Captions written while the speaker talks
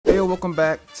welcome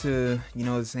back to,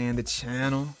 the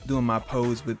channel, doing my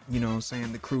pose with,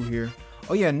 the crew here.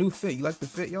 Oh yeah, new fit. You like the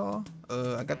fit, y'all?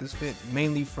 I got this fit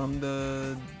mainly from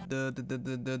the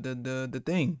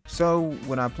thing. So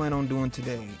what I plan on doing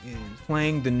today is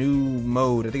playing the new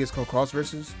mode. I think it's called Cross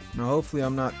Versus. Now hopefully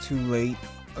I'm not too late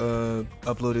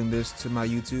uploading this to my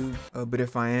YouTube. But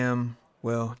if I am,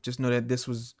 well, just know that this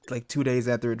was like 2 days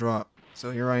after it dropped.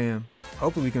 So here I am.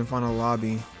 Hopefully we can find a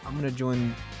lobby. I'm gonna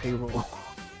join payroll.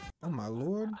 Oh my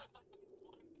lord.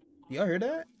 Y'all hear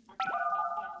that?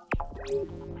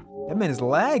 That man is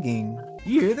lagging.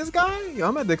 You hear this guy? Yo,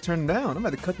 I'm about to turn him down. I'm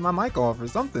about to cut my mic off or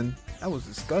something. That was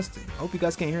disgusting. I hope you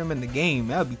guys can't hear him in the game.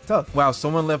 That would be tough. Wow,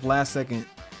 someone left last second.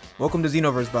 Welcome to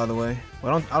Xenoverse, by the way.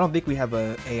 Well, I don't think we have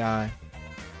a AI.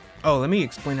 Oh, let me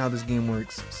explain how this game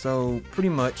works. So pretty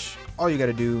much all you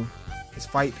gotta do is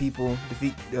fight people,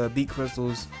 beat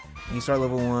crystals. And you start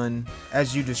level 1.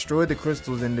 As you destroy the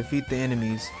crystals and defeat the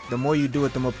enemies, the more you do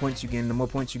it, the more points you gain. The more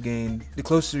points you gain, the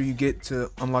closer you get to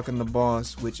unlocking the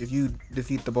boss, which if you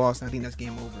defeat the boss, I think that's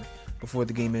game over before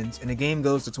the game ends. And the game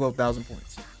goes to 12,000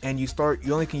 points. And you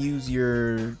only can use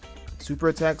your super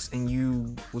attacks, and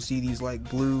you will see these like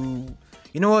blue.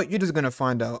 You know what? You're just gonna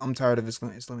find out. I'm tired of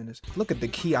explaining this. Look at the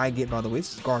key I get, by the way.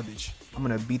 This is garbage. I'm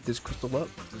gonna beat this crystal up.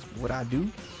 This is what I do.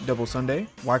 Double Sunday.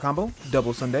 Y combo.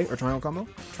 Double Sunday. Or triangle combo.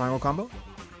 Triangle combo.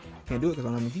 Can't do it because I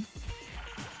don't have any key.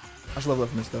 I should level up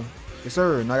from this though. Yes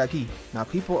sir. Now I got key. Now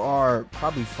people are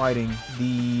probably fighting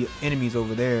the enemies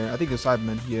over there. I think the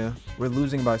Cybermen. Yeah. We're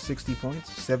losing by 60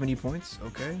 points. 70 points.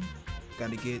 Okay.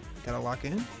 Gotta lock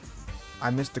in. I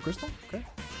missed the crystal. Okay.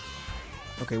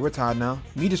 Okay, we're tied now.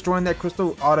 Me destroying that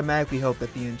crystal automatically helped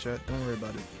at the end, chat. Don't worry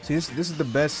about it. See, this is the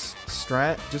best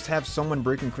strat. Just have someone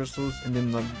breaking crystals, and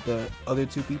then the other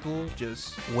two people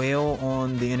just wail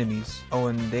on the enemies. Oh,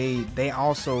 and they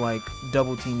also like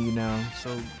double team you now. So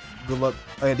good luck.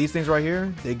 Oh yeah, these things right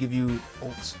here, they give you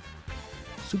ults.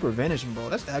 Super vanishing ball.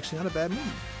 That's actually not a bad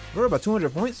move. We're about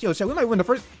 200 points. Yo, chat, we might win the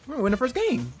first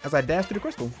game as I dash through the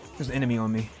crystal. There's an enemy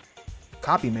on me.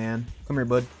 Copy, man. Come here,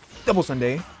 bud. Double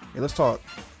Sunday. Hey, let's talk.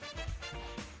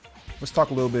 Let's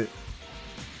talk a little bit.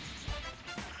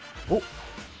 Oh,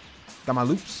 got my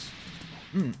loops.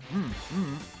 It's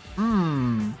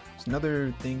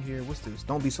another thing here. What's this?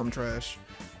 Don't be some trash.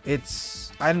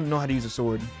 I don't know how to use a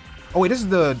sword. Oh wait, this is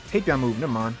the Tapion move.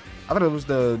 Never mind. I thought it was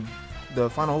the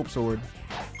Final Hope sword.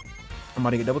 I'm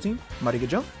about to get double team. I'm about to get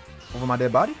jump over my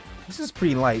dead body. This is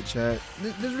pretty light, chat.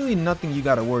 There's really nothing you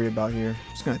gotta worry about here.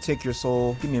 Just gonna take your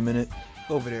soul. Give me a minute.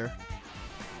 Over there.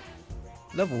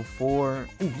 Level 4.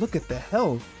 Ooh, look at the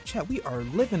health. Chat, we are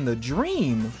living the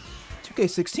dream.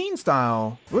 2K16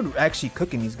 style. We're actually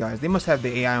cooking these guys. They must have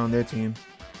the AI on their team.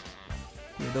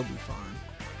 Yeah, they'll be fine.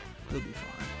 They'll be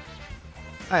fine.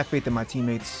 I have faith in my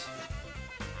teammates.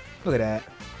 Look at that.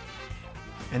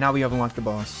 And now we have unlocked the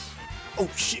boss. Oh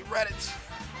shit, Reddit.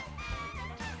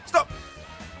 Stop.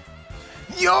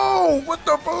 Yo, what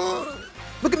the fuck?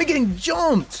 Look at me getting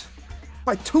jumped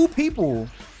by 2 people.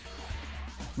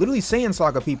 Literally Saiyan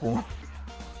Saga people.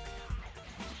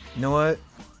 You know what?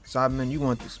 Cyberman, you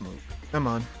want this smoke. Come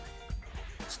on.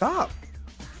 Stop.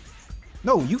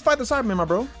 No, you fight the Cyberman, my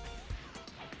bro.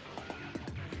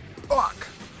 Fuck.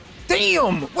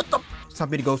 Damn! What the? It's time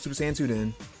for me to go Super Saiyan 2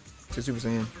 then. To Super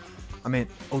Saiyan. I meant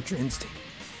Ultra Instinct.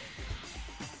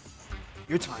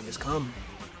 Your time has come.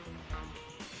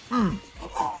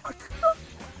 Oh my God.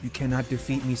 You cannot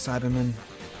defeat me, Cyberman.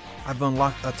 I've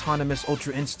unlocked autonomous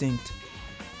Ultra Instinct.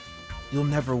 You'll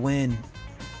never win.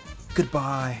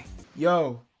 Goodbye.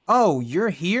 Yo. Oh, you're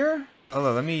here? Oh,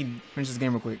 look, let me finish this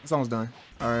game real quick. It's almost done.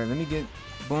 All right, let me get,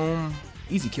 boom.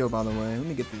 Easy kill, by the way. Let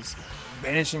me get this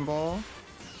vanishing ball.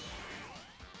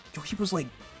 Yo, he was like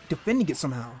defending it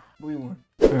somehow. We won.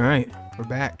 All right, we're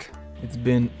back. It's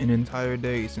been an entire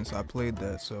day since I played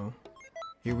that, so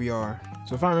here we are.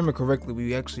 So if I remember correctly,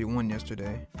 we actually won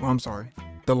yesterday. Well, I'm sorry,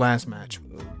 the last match.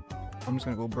 I'm just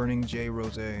gonna go Burning J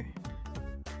Rose.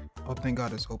 Oh, thank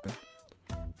God it's open.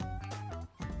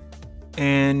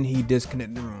 And he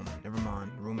disconnected the room. Never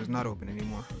mind. The room is not open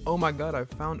anymore. Oh my God, I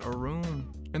found a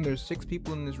room. And there's 6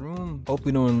 people in this room.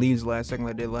 Hopefully no one leaves last second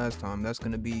like they did last time. That's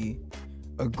gonna be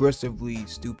aggressively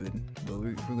stupid. But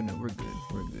we're good. We're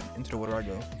good. Into the water I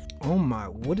go. Oh my,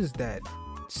 what is that?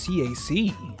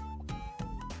 CAC.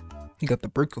 He got the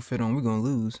Brickle fit on. We're gonna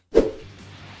lose.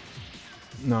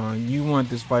 Nah, you want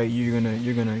this fight, you're gonna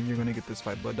get this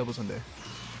fight, but double Sunday.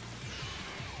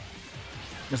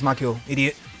 That's my kill,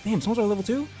 idiot. Damn, someone's at level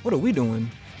 2? What are we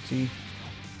doing? See?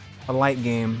 A light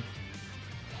game.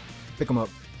 Pick him up.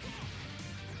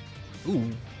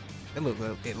 Ooh.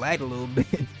 It lagged a little bit.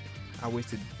 I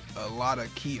wasted a lot of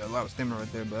stamina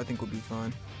right there, but I think we'll be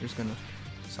fine. You're just gonna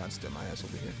sidestep my ass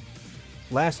over here.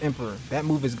 Last Emperor. That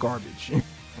move is garbage.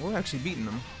 We're actually beating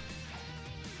them.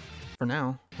 For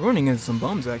now. We're running into some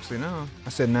bums actually now. I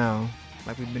said now.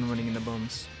 Like we've been running into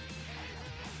bums.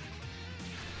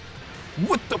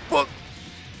 What the fuck?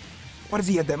 Why does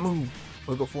he have that move?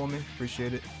 Will go for me.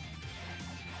 Appreciate it.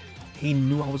 He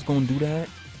knew I was gonna do that.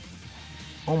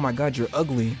 Oh my god, you're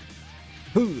ugly.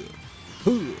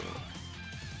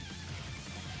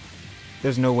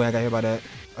 There's no way I got hit by that.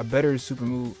 A better super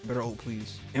move. Better ult,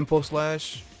 please. Impulse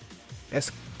slash.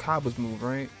 That's Kaba's move,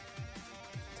 right?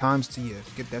 Times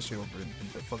TF. Get that shit over.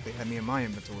 The fuck they had me in my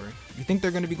inventory. You think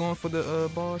they're gonna be going for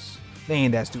the boss? They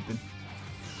ain't that stupid.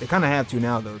 They kind of have to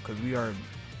now though, because we are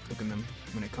cooking them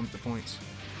when it comes to points.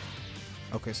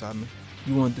 Okay, Simon.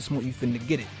 You want this one? You finna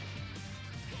get it.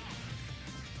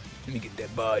 Let me get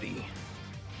that body.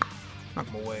 Knock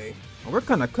him away. Well, we're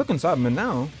kind of cooking Simon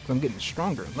now, because I'm getting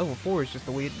stronger. Level 4 is just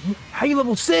the way it... How you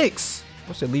level 6?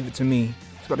 I said leave it to me.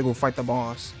 He's about to go fight the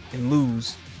boss and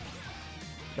lose.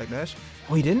 Like dash.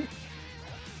 Oh, he didn't?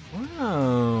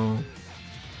 Wow.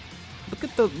 Look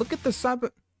at the cyber.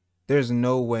 There's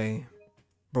no way.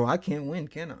 Bro, I can't win,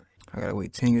 can I? I gotta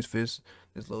wait 10 years for this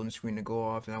loading screen to go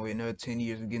off, and I wait another 10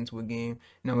 years to get into a game.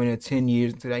 Now we're in 10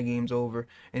 years until that game's over.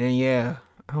 And then yeah,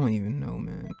 I don't even know,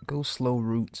 man. Go slow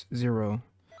routes 0.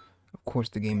 Of course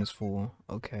the game is full.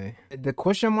 Okay. The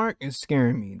question mark is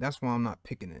scaring me. That's why I'm not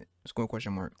picking it. Let's go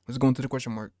question mark. Let's go into the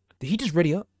question mark. Did he just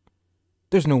ready up?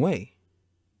 There's no way.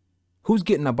 Who's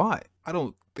getting a bot? I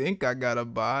don't think I got a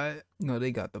bot. No,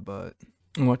 they got the bot.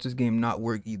 And watch this game not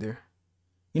work either.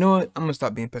 You know what? I'm gonna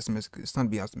stop being pessimistic. It's time to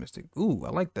be optimistic. Ooh, I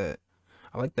like that.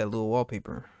 I like that little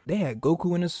wallpaper. They had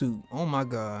Goku in a suit. Oh my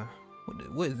god.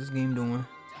 What is this game doing?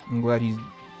 I'm glad he's...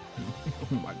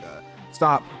 Oh my god.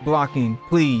 Stop blocking,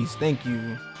 please. Thank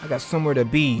you. I got somewhere to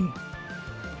be.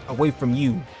 Away from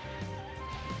you.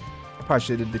 I probably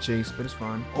should have did the chase, but it's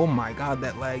fine. Oh my god,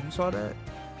 that lag. You saw that?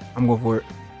 I'm going for it.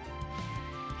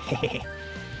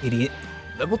 Idiot.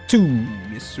 Level 2.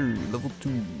 Yes, sir. Level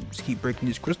 2. Just keep breaking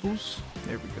these crystals.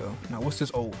 There we go. Now, what's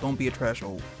this ult? Don't be a trash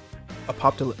ult. A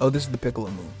pop to... Oh, this is the Piccolo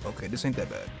move. Okay, this ain't that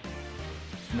bad.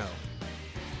 No.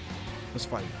 Let's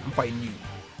fight. I'm fighting you.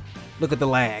 Look at the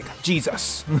lag.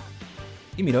 Jesus.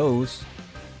 Give me those.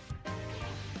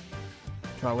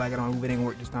 Try to lag it on. It ain't gonna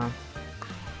work this time.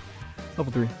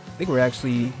 Level 3. I think we're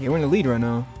actually... Yeah, we're in the lead right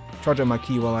now. Charge up my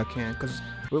key while I can. Because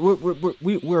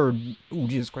we're... Ooh,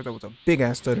 Jesus Christ. That was a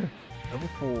big-ass stutter. Level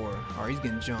 4. Alright, he's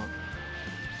getting jumped.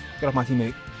 Get off my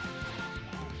teammate.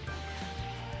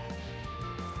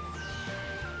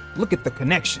 Look at the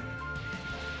connection.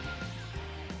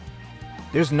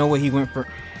 There's no way he went for...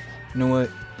 You know what?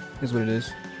 This is what it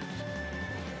is.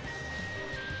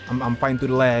 I'm fighting through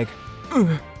the lag.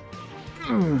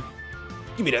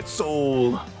 Give me that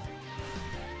soul.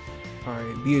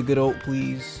 Alright, be a good ult,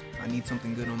 please. I need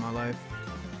something good in my life.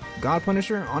 God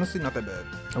Punisher? Honestly, not that bad.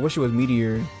 I wish it was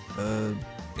Meteor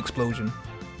Explosion.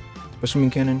 Special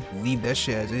cannon, leave that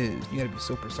shit as is. You gotta be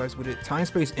so precise with it. Time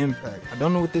Space Impact. I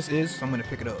don't know what this is, so I'm gonna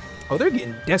pick it up. Oh, they're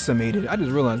getting decimated. I just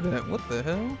realized that. What the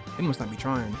hell? They must not be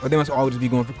trying. Or they must all just be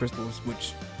going for crystals,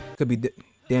 which could be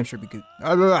damn sure because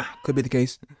could be the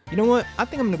case. You know what? I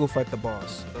think I'm gonna go fight the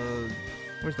boss.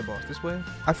 Where's the boss? This way?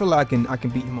 I feel like I can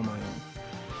beat him on my own.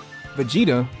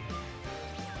 Vegeta.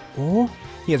 Oh,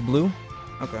 he has blue.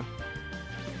 Okay.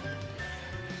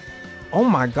 Oh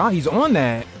my god, he's on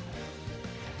that.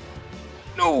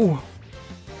 No!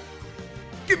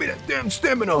 Give me that damn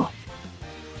stamina!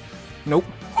 Nope.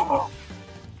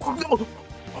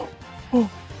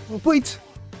 Wait!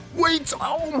 Wait!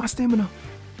 Oh, my stamina!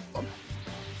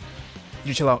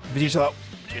 Vegeta, chill out. Vegeta, chill out.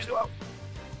 Vegeta, chill out.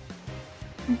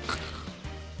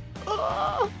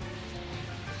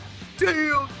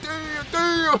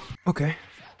 Damn! Okay.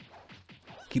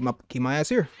 Keep my ass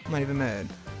here. I'm not even mad.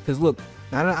 Cause look,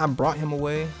 now that I brought him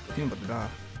away, I'm about to die.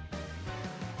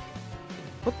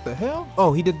 What the hell?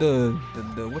 Oh, he did the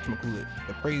whatchamacallit.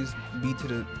 The praise be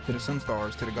to the sun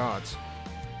stars, to the gods.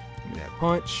 Give me that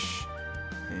punch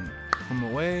and come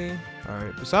away. All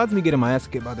right. Besides me getting my ass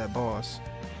kicked by that boss,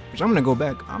 which I'm gonna go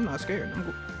back. I'm not scared.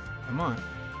 Come on.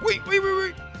 Wait.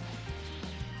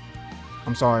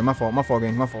 I'm sorry. My fault,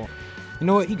 gang. My fault. You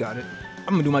know what? He got it.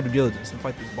 I'm gonna do my due diligence and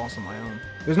fight this boss on my own.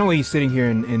 There's no way he's sitting here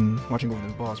and watching over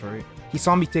this boss, right? He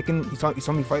saw me fighting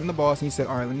the boss, and he said,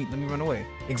 "All right, let me run away."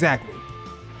 Exactly.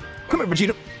 Come here,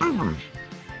 Vegeta.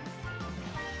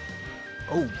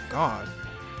 Oh God.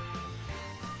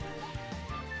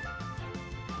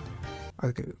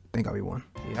 I think we won.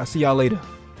 Yeah, I'll see y'all later.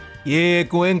 Yeah,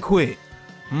 go ahead and quit.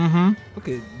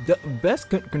 Okay, the best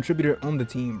contributor on the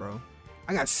team, bro.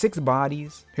 I got 6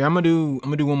 bodies. Here, I'm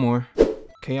gonna do one more.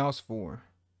 Chaos 4.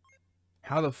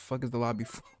 How the fuck is the lobby?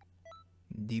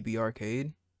 DB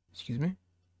Arcade? Excuse me?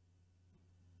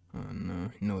 Oh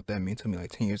no, you know what that means. It took me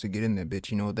like 10 years to get in there,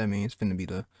 bitch. You know what that means. It's finna be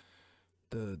the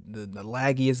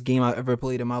laggiest game I've ever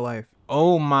played in my life.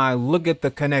 Oh my, look at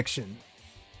the connection.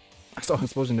 I saw an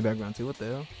explosion in the background too. What the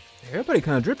hell? Everybody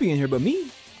kind of drippy in here but me.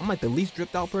 I'm like the least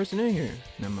dripped out person in here.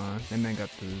 Never mind. That man got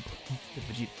the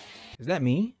Vegeta. Is that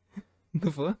me? The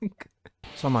fuck?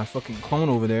 Saw my fucking clone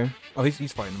over there. Oh,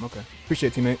 he's fighting him. Okay.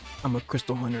 Appreciate it, teammate. I'm a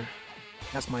crystal hunter.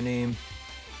 That's my name.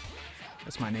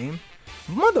 That's my name?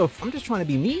 I'm just trying to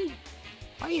be me.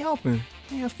 Why you helping?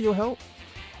 I ain't ask for your help.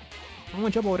 I don't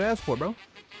want your boy to ask for, bro.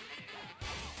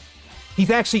 He's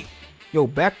actually... Yo,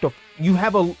 back the... You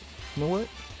have a... You know what?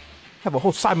 Have a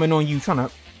whole Simon on you trying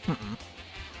to...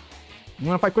 You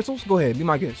want to fight crystals? Go ahead. Be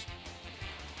my guest.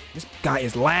 This guy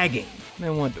is lagging.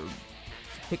 Man want to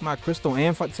pick my crystal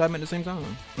and fight Simon at the same time.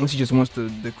 Unless he just wants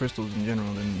the crystals in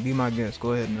general, then be my guest.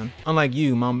 Go ahead, man. Unlike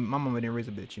you, my mama didn't raise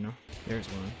a bitch, you know? There's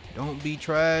one. Don't be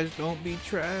trash. Don't be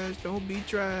trash. Don't be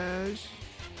trash.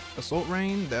 Assault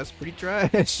rain? That's pretty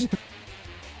trash.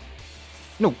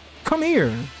 No, come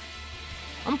here.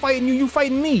 I'm fighting you. You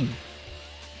fighting me.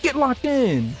 Get locked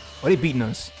in. Oh, they beating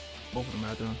us. Both of them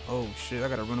out there. Oh shit, I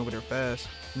gotta run over there fast.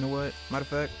 You know what? Matter of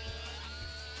fact,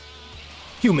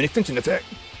 human extension attack.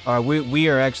 Alright, we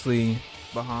are actually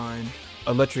behind.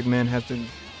 Electric Man has to, you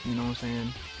know what I'm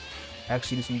saying,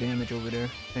 actually do some damage over there.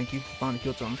 Thank you. Finally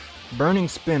killed something. Burning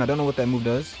Spin. I don't know what that move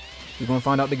does. We're gonna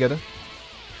find out together.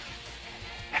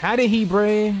 How did he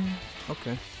brave?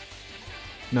 Okay.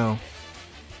 No.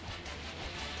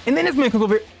 And then this man comes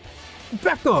over here.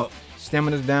 Back up.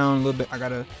 Stamina's down a little bit.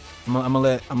 I'm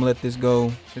gonna let this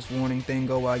go. This warning thing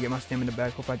go while I get my stamina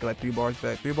back. Hope I get like 3 bars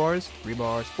back. 3 bars? 3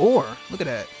 bars. 4. Look at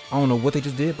that. I don't know what they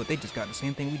just did, but they just got the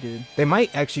same thing we did. They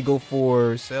might actually go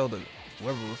for Cell to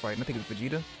whoever we're fighting. I think it's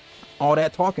Vegeta. All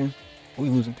that talking. We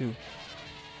losing too.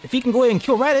 If he can go ahead and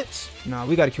kill Raditz. Nah,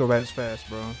 we gotta kill Raditz fast,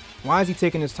 bro. Why is he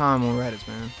taking his time on Raditz,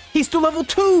 man? He's still level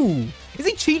 2. Is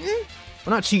he cheating?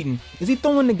 Well, not cheating. Is he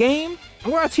throwing the game?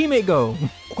 And where'd our teammate go?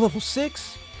 Oh, level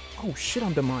 6? Oh shit,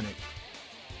 I'm demonic.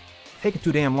 Taking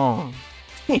too damn long.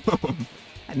 Damn.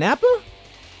 Nappa?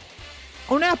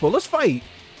 Oh, Nappa, let's fight.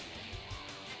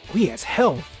 Oh, he has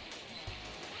health.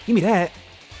 Give me that.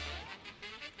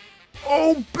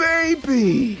 Oh,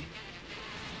 baby.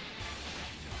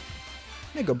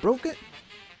 Nigga broke it.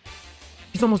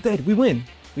 He's almost dead. We win.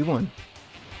 We won.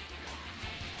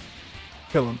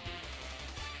 Kill him.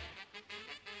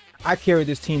 I carried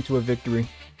this team to a victory.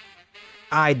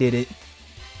 I did it.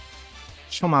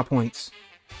 Show my points.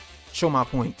 Show my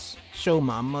points. Show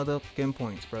my motherfucking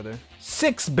points, brother.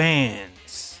 6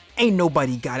 bans. Ain't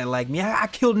nobody got it like me. I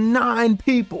killed 9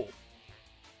 people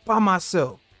by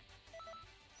myself.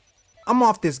 I'm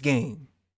off this game.